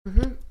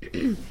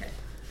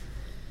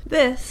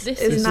This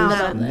is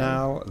Now Then.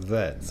 Now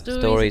Then.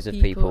 Stories of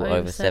people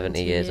over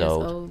 70 years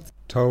old.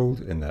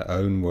 Told in their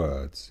own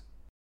words.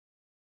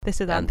 This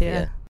is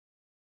Anthea.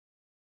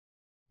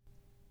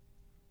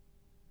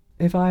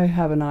 If I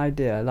have an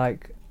idea,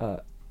 like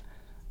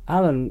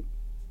Alan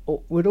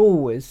would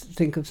always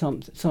think of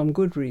some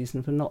good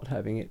reason for not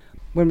having it.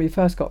 When we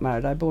first got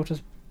married, I bought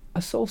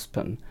a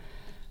saucepan.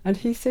 And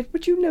he said,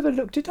 but you never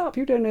looked it up.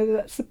 You don't know that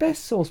that's the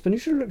best saucepan. You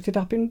should have looked it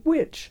up in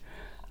which.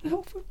 I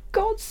thought, for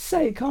God's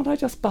sake, can't I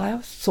just buy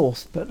a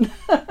saucepan?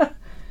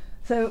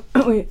 So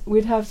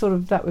we'd have sort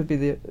of, that would be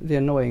the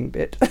annoying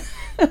bit.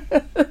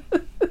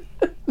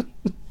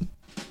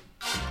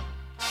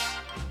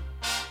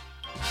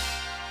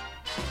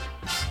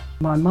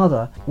 My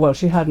mother, well,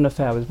 she had an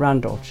affair with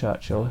Randolph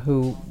Churchill,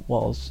 who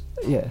was,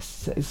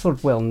 yes, it's sort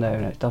of well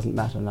known, it doesn't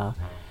matter now,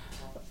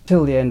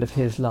 till the end of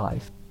his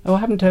life. Oh, I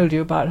haven't told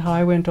you about how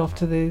I went off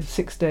to the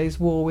 6 Days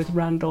War with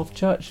Randolph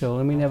Churchill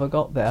and we never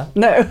got there.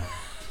 No!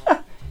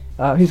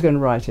 He's going to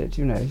write it,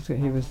 you know,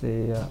 he was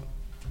the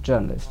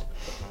journalist.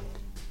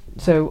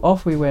 So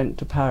off we went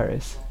to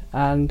Paris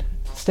and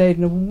stayed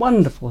in a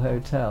wonderful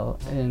hotel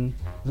in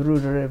the Rue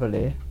de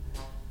Rivoli.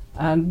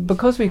 And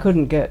because we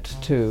couldn't get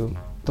to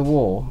the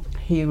war,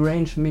 he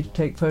arranged for me to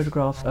take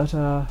photographs at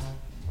a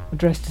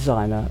dress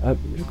designer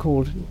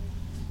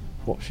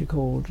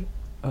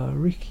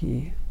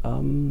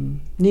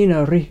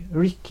Nina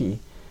Ricci.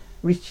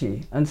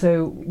 And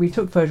so we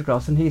took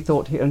photographs and he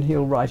thought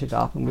he'll write it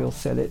up and we'll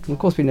sell it. And of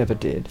course we never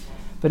did.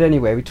 But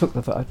anyway, I took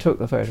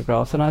the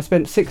photographs and I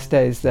spent 6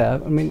 days there.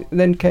 I mean,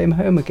 then came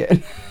home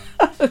again.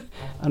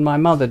 And my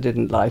mother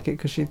didn't like it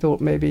because she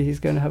thought maybe he's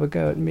going to have a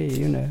go at me,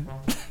 you know.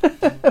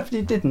 But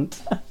he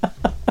didn't.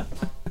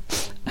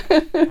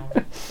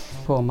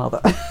 Poor mother.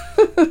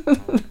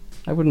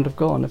 I wouldn't have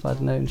gone if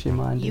I'd known she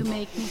minded. You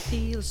make me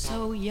feel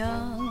so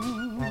young.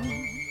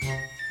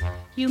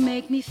 You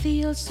make me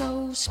feel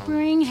so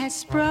spring has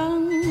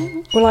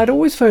sprung. Well, I'd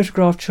always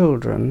photographed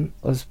children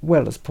as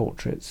well as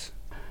portraits.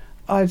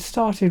 I'd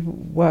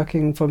started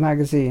working for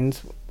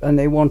magazines and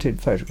they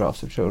wanted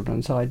photographs of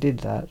children, so I did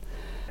that.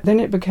 Then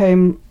it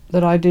became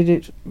that I did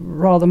it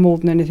rather more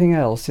than anything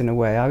else in a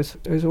way.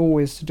 It was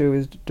always to do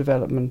with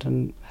development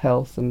and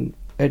health and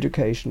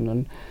education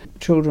and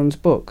children's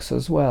books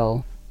as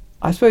well.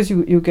 I suppose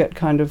you get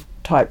kind of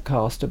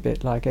typecast a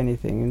bit like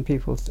anything, and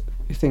people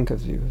think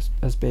of you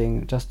as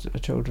being just a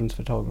children's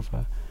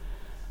photographer.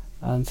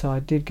 And so I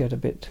did get a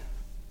bit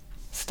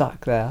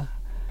stuck there.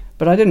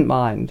 But I didn't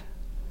mind,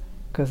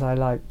 because I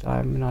liked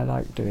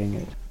doing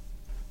it.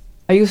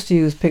 I used to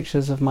use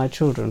pictures of my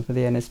children for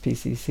the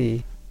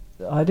NSPCC.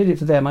 I did it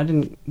for them, I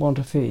didn't want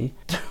a fee.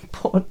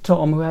 Poor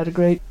Tom, who had a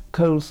great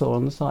cold sore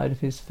on the side of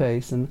his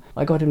face, and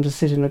I got him to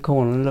sit in a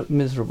corner and look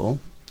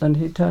miserable. And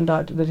he turned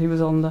out that he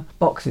was on the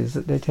boxes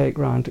that they take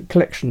round,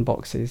 collection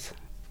boxes.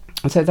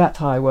 And so that's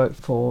how I worked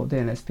for the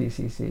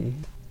NSPCC.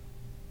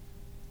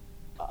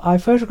 I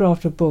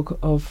photographed a book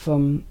of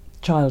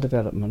child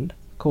development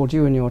called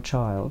You and Your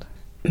Child.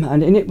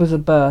 And in it was a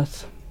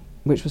birth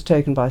which was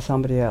taken by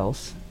somebody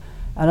else.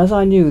 And as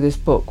I knew this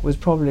book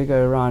would probably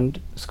go around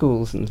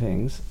schools and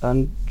things,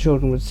 and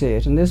children would see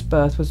it, and this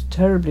birth was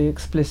terribly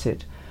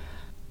explicit,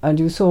 and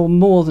you saw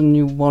more than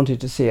you wanted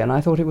to see, and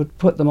I thought it would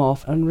put them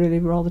off and really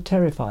rather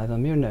terrify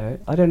them, you know.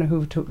 I don't know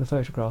who took the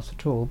photographs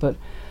at all, but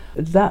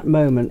at that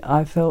moment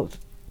I felt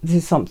this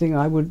is something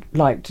I would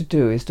like to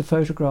do, is to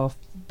photograph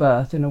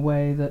birth in a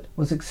way that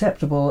was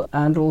acceptable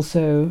and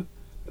also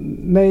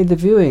made the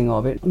viewing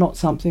of it not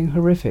something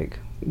horrific,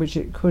 which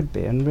it could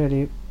be, and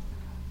really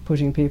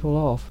putting people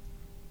off.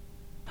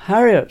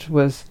 Harriet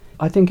was,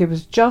 I think it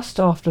was just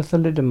after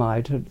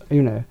thalidomide had,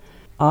 you know,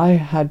 I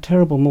had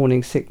terrible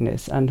morning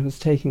sickness and was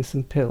taking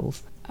some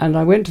pills. And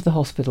I went to the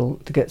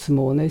hospital to get some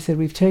more, and they said,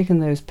 we've taken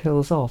those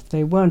pills off.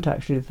 They weren't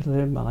actually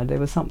thalidomide, they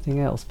were something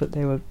else, but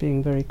they were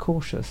being very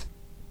cautious.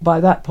 By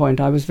that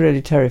point, I was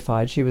really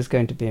terrified she was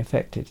going to be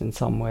affected in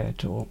some way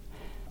at all.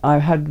 I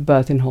had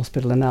birth in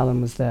hospital and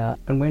Alan was there,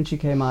 and when she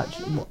came out,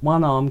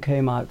 one arm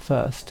came out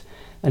first,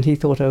 and he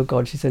thought, oh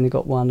God, she's only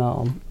got one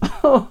arm.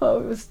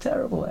 Oh, it was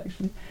terrible,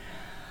 actually.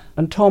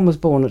 And Tom was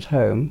born at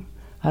home,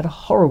 had a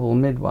horrible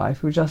midwife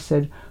who just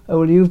said, oh,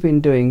 well, you've been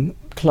doing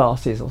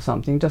classes or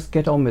something, just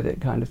get on with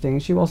it kind of thing.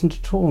 She wasn't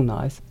at all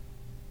nice.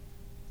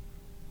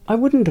 I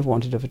wouldn't have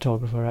wanted a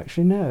photographer,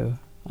 actually, no.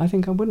 I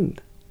think I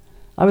wouldn't.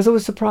 I was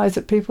always surprised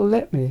that people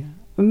let me.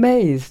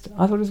 Amazed.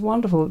 I thought it was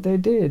wonderful that they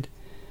did.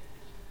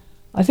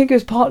 I think it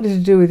was partly to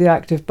do with the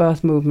active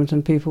birth movement,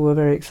 and people were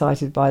very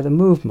excited by the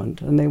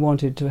movement and they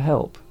wanted to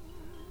help,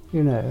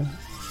 you know.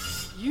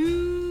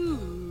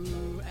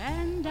 You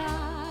and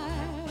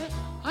I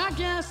are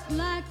just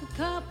like a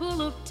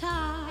couple of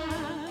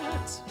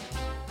tots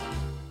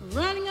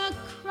running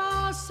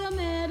across a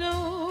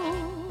meadow,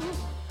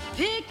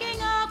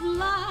 picking up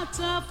lots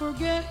of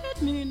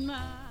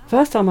forget-me-nots.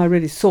 First time I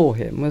really saw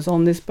him was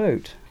on this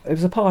boat. It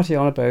was a party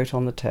on a boat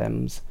on the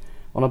Thames,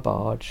 on a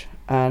barge,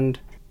 and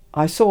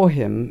I saw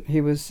him.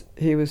 He was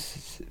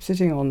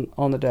sitting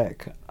on the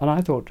deck, and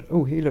I thought,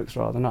 oh, he looks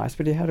rather nice,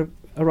 but he had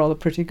a rather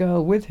pretty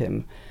girl with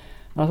him.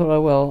 I thought,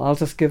 oh well, I'll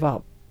just give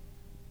up.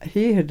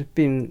 He had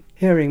been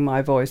hearing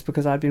my voice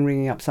because I'd been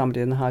ringing up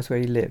somebody in the house where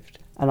he lived.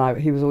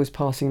 And he was always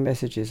passing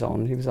messages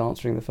on. He was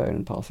answering the phone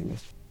and passing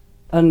this.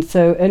 And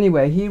so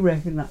anyway, he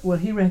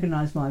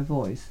recognised my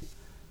voice.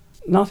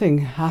 Nothing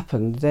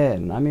happened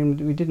then. I mean,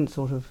 we didn't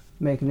sort of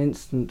make an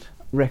instant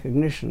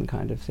recognition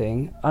kind of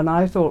thing. And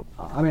I thought,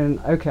 I mean,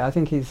 okay, I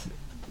think he's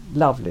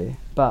lovely,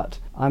 but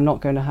I'm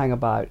not going to hang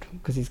about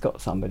because he's got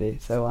somebody.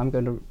 So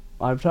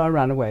I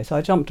ran away. So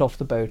I jumped off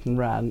the boat and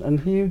ran. And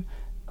he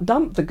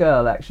dumped the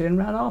girl, actually, and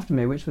ran after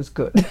me, which was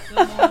good.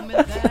 The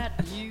moment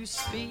that you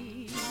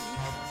speak,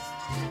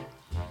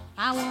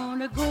 I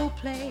want to go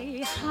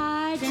play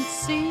hide and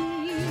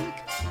seek.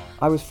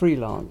 I was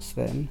freelance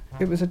then.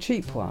 It was a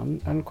cheap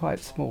one and quite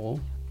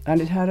small,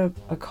 and it had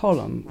a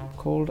column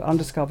called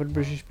Undiscovered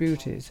British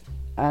Beauties.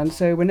 And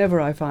so whenever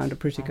I found a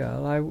pretty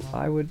girl,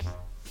 I would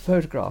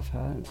photograph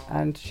her,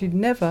 and she'd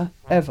never,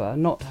 ever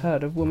not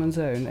heard of Woman's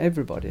Own.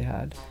 Everybody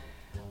had.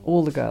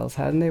 All the girls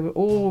had, and they were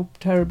all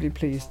terribly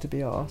pleased to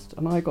be asked.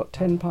 And I got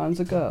 £10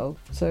 a girl.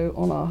 So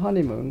on my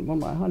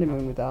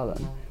honeymoon with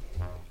Alan,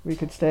 we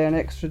could stay an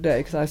extra day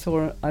because I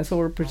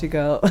saw a pretty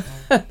girl.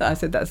 I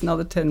said, that's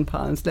another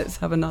 £10. Let's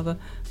have another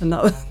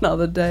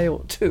day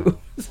or two.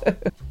 So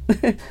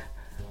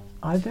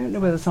I don't know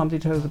whether somebody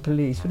told the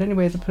police, but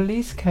anyway, the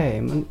police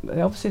came and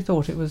they obviously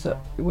thought it was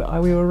we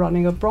were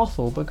running a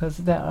brothel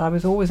because I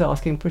was always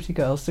asking pretty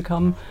girls to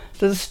come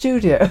to the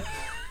studio.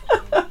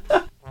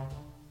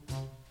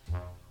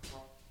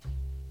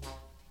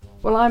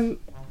 Well,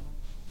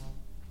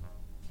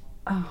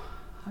 how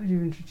do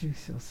you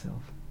introduce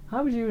yourself?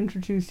 How would you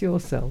introduce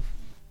yourself?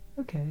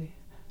 Okay.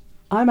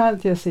 I'm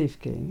Anthea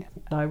Siefking.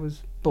 I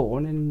was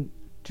born in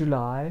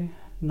July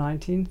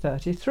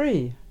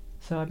 1933,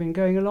 so I've been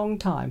going a long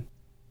time.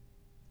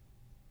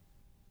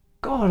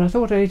 God, I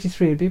thought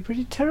 83 would be a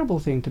pretty terrible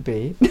thing to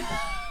be.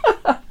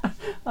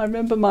 I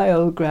remember my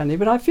old granny,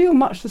 but I feel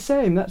much the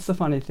same. That's the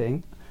funny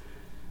thing.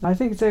 I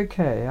think it's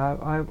okay.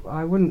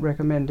 I wouldn't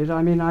recommend it.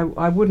 I mean,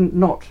 I wouldn't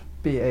not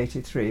be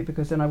 83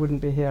 because then I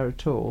wouldn't be here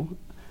at all.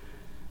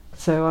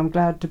 So I'm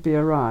glad to be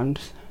around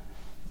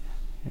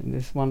in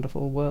this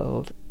wonderful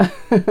world.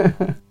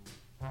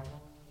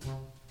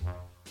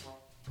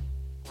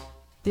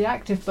 The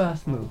active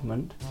birth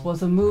movement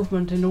was a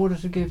movement in order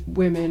to give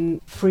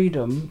women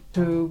freedom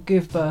to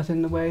give birth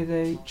in the way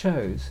they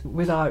chose,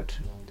 without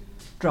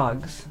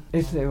drugs,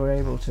 if they were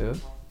able to,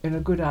 in a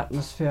good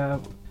atmosphere,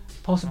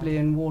 possibly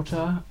in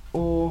water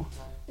or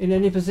in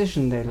any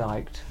position they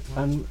liked,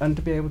 and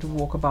to be able to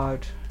walk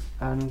about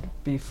and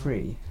be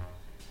free.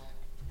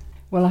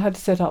 Well, I had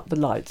to set up the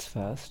lights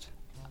first,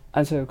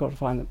 and so I've got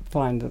to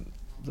find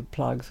the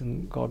plugs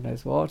and God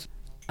knows what,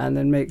 and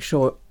then make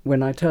sure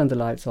when I turned the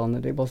lights on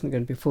that it wasn't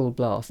going to be full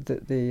blast,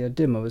 that the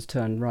dimmer was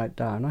turned right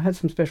down. I had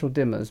some special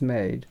dimmers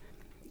made,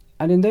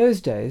 and in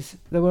those days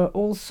there were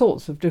all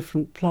sorts of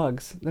different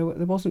plugs. There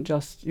wasn't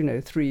just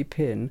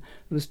 3-pin.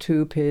 There was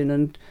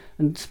 2-pin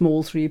and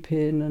small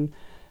 3-pin and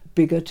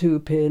bigger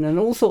 2-pin and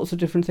all sorts of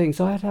different things.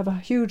 So I had to have a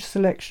huge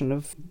selection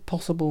of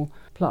possible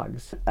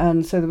plugs.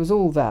 And so there was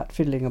all that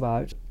fiddling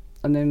about.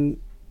 And then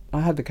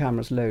I had the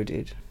cameras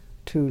loaded,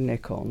 2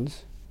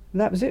 Nikons.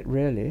 And that was it,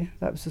 really.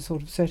 That was the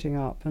sort of setting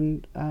up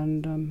and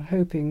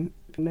hoping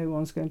no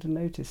one's going to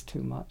notice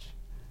too much.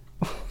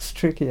 It's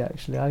tricky,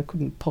 actually. I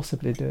couldn't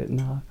possibly do it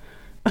now.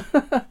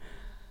 The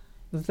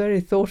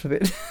very thought of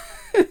it.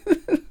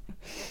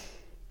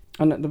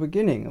 And at the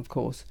beginning, of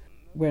course,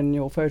 when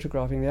you're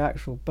photographing the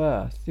actual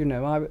birth,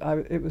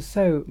 it was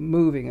so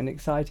moving and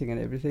exciting and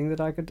everything that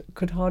I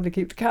could hardly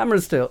keep the camera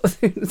still.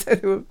 So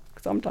they were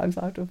sometimes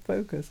out of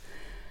focus.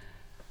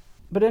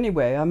 But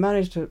anyway, I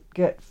managed to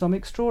get some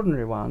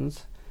extraordinary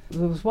ones.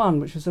 There was one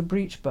which was a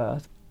breech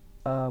birth,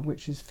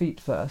 which is feet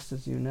first,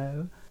 as you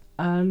know.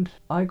 And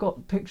I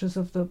got pictures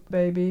of the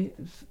baby,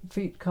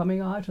 feet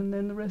coming out, and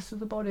then the rest of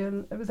the body,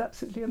 and it was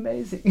absolutely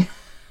amazing.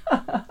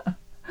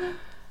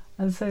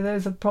 And so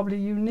those are probably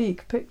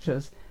unique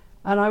pictures.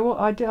 And I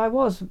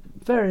was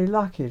very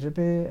lucky to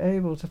be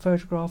able to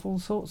photograph all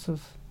sorts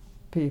of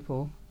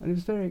people, and it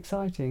was very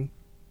exciting.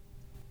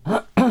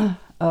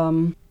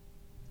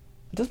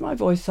 Does my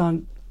voice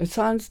sound...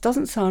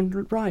 doesn't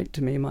sound right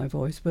to me, my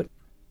voice, but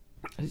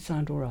does it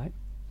sound all right?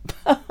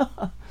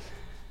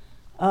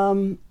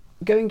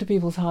 Going to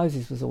people's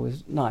houses was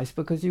always nice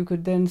because you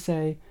could then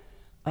say,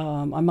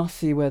 I must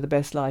see where the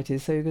best light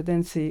is, so you could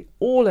then see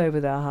all over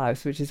their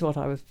house, which is what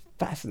I was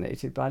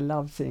fascinated by. I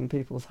loved seeing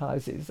people's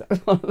houses. That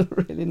was one of the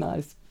really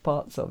nice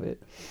parts of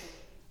it.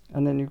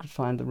 And then you could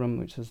find the room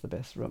which was the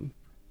best room.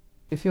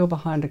 If you're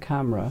behind a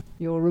camera,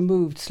 you're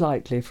removed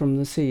slightly from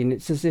the scene.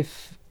 It's as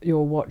if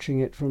you're watching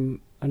it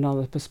from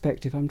another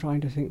perspective. I'm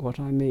trying to think what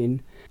I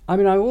mean. I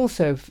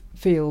also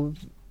feel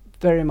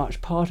very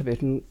much part of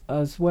it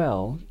as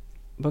well,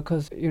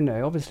 because,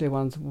 obviously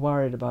one's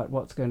worried about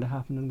what's going to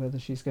happen and whether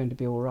she's going to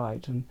be all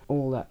right and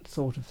all that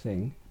sort of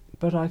thing.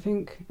 But I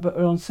think,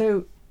 I'm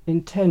so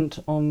intent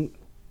on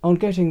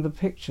getting the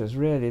pictures,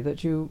 really,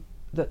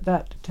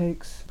 that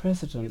takes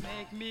precedent. You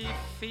make me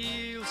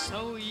feel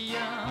so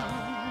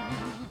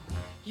young.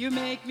 You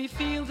make me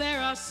feel there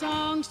are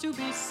songs to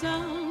be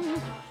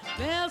sung,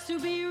 bells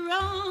to be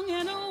rung,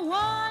 and a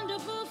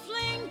wonderful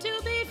fling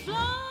to be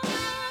flung.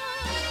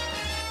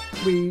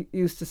 We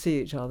used to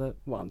see each other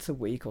once a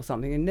week or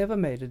something and never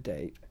made a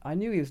date. I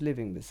knew he was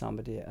living with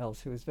somebody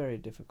else who was very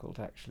difficult,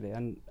 actually,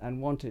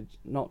 and wanted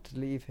not to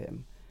leave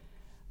him.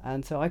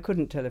 And so I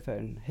couldn't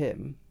telephone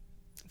him.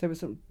 There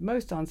was a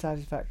most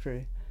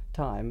unsatisfactory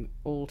time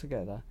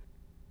altogether.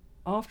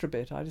 After a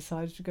bit, I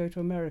decided to go to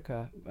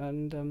America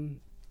and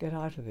get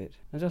out of it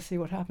and just see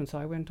what happened. So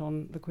I went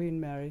on the Queen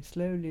Mary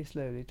slowly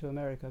to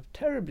America,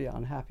 terribly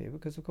unhappy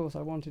because, of course,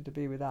 I wanted to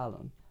be with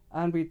Alan.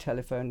 And we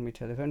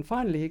telephoned.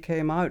 Finally, he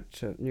came out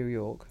to New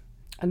York,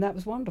 and that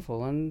was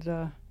wonderful.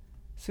 And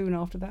soon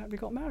after that, we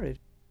got married.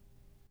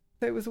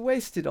 It was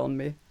wasted on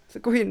me, the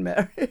Queen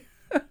Mary.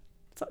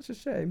 Such a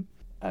shame.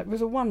 It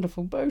was a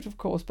wonderful boat, of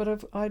course,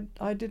 but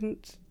I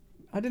didn't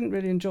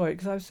really enjoy it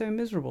because I was so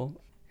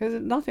miserable.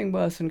 There's nothing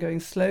worse than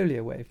going slowly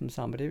away from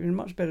somebody. It would be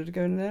much better to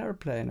go in an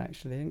aeroplane,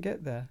 actually, and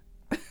get there.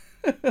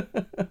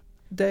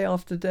 Day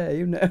after day,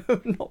 you know,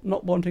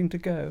 not wanting to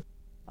go.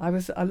 I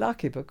was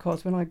lucky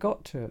because when I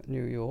got to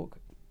New York,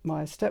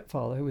 my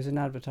stepfather, who was in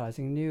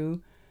advertising,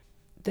 knew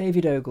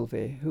David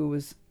Ogilvy, who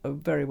was a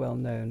very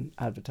well-known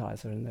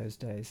advertiser in those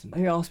days. And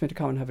he asked me to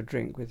come and have a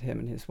drink with him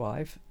and his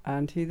wife,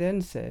 and he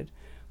then said,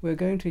 "We're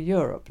going to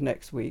Europe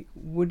next week.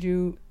 Would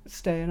you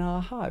stay in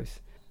our house?"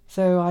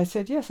 So I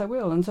said, "Yes, I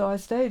will." And so I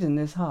stayed in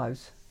this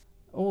house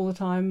all the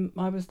time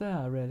I was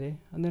there, really.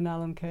 And then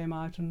Alan came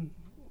out and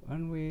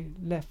we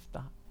left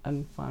that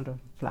and found a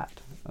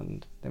flat,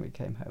 and then we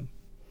came home.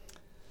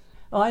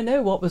 I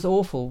know what was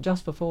awful.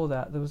 Just before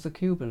that, there was the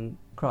Cuban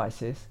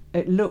crisis.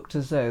 It looked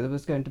as though there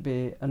was going to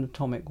be an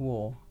atomic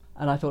war,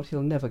 and I thought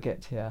he'll never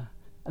get here.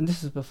 And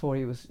this was before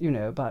he was,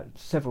 about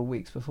several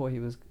weeks before he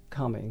was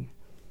coming.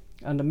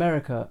 And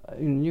America,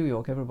 in New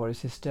York, everybody's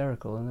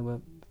hysterical, and there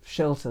were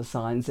shelter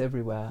signs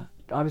everywhere.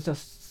 I was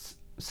just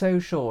so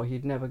sure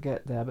he'd never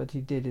get there, but he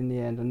did in the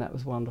end, and that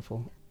was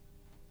wonderful.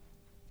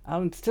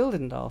 Alan still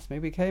didn't ask me.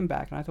 We came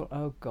back and I thought,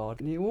 oh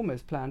God. And he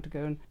almost planned to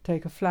go and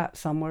take a flat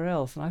somewhere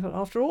else. And I thought,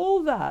 after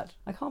all that,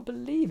 I can't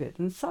believe it.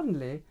 And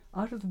suddenly,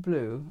 out of the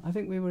blue, I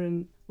think we were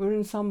in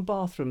some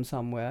bathroom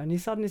somewhere, and he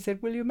suddenly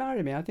said, "Will you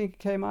marry me?" I think it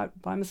came out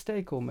by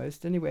mistake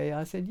almost. Anyway,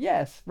 I said,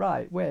 "Yes,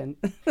 right, when?"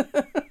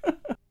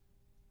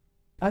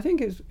 I think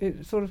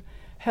it sort of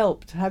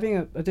helped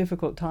having a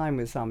difficult time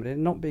with somebody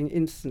and not being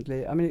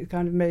instantly. I mean, it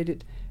kind of made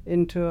it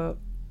into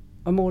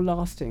a more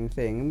lasting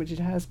thing, which it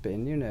has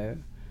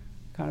been,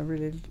 kind of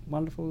really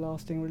wonderful,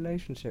 lasting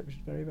relationship, which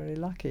is very, very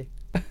lucky.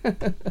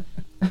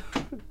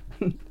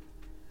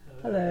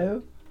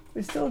 Hello.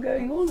 We're still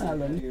going on,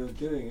 Alan. You're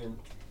doing,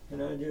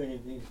 and I do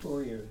anything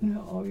for you.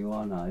 No, oh, you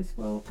are nice.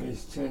 Well,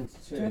 It's 10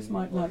 to 2. Jess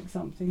might like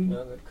something.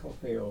 Another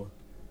coffee or...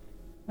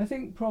 I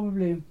think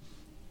probably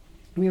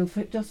we'll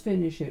just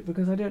finish it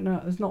because I don't know.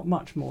 There's not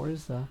much more,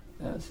 is there?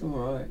 That's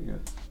all right, yeah.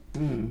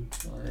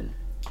 Fine.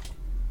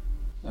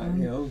 Like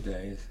the old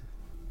days.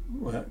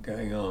 Work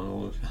going on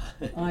all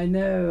the time. I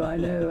know.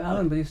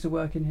 Alan used to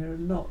work in here a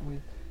lot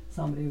with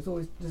somebody who's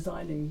always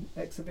designing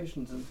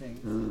exhibitions and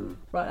things.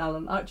 Right,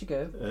 Alan, out you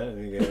go. There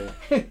we go.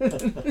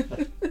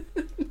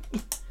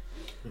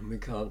 And we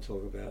can't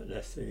talk about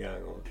Lester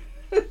Young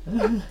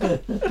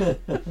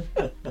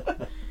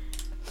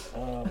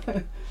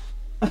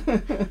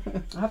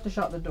I have to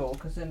shut the door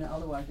because then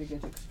otherwise we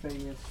get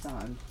extraneous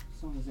sound.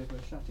 As long as if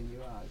we're shutting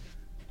you out.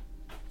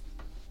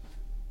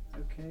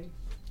 Okay.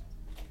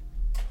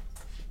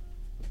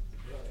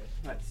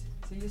 Right,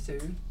 see you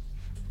soon.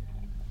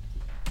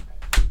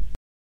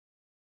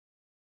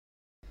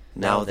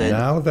 Now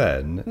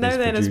Then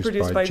is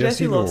produced by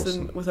Jessie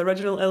Lawson with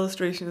original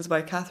illustrations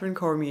by Catherine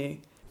Cormier.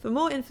 For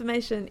more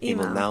information,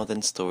 email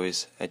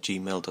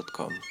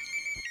nowthenstories@gmail.com.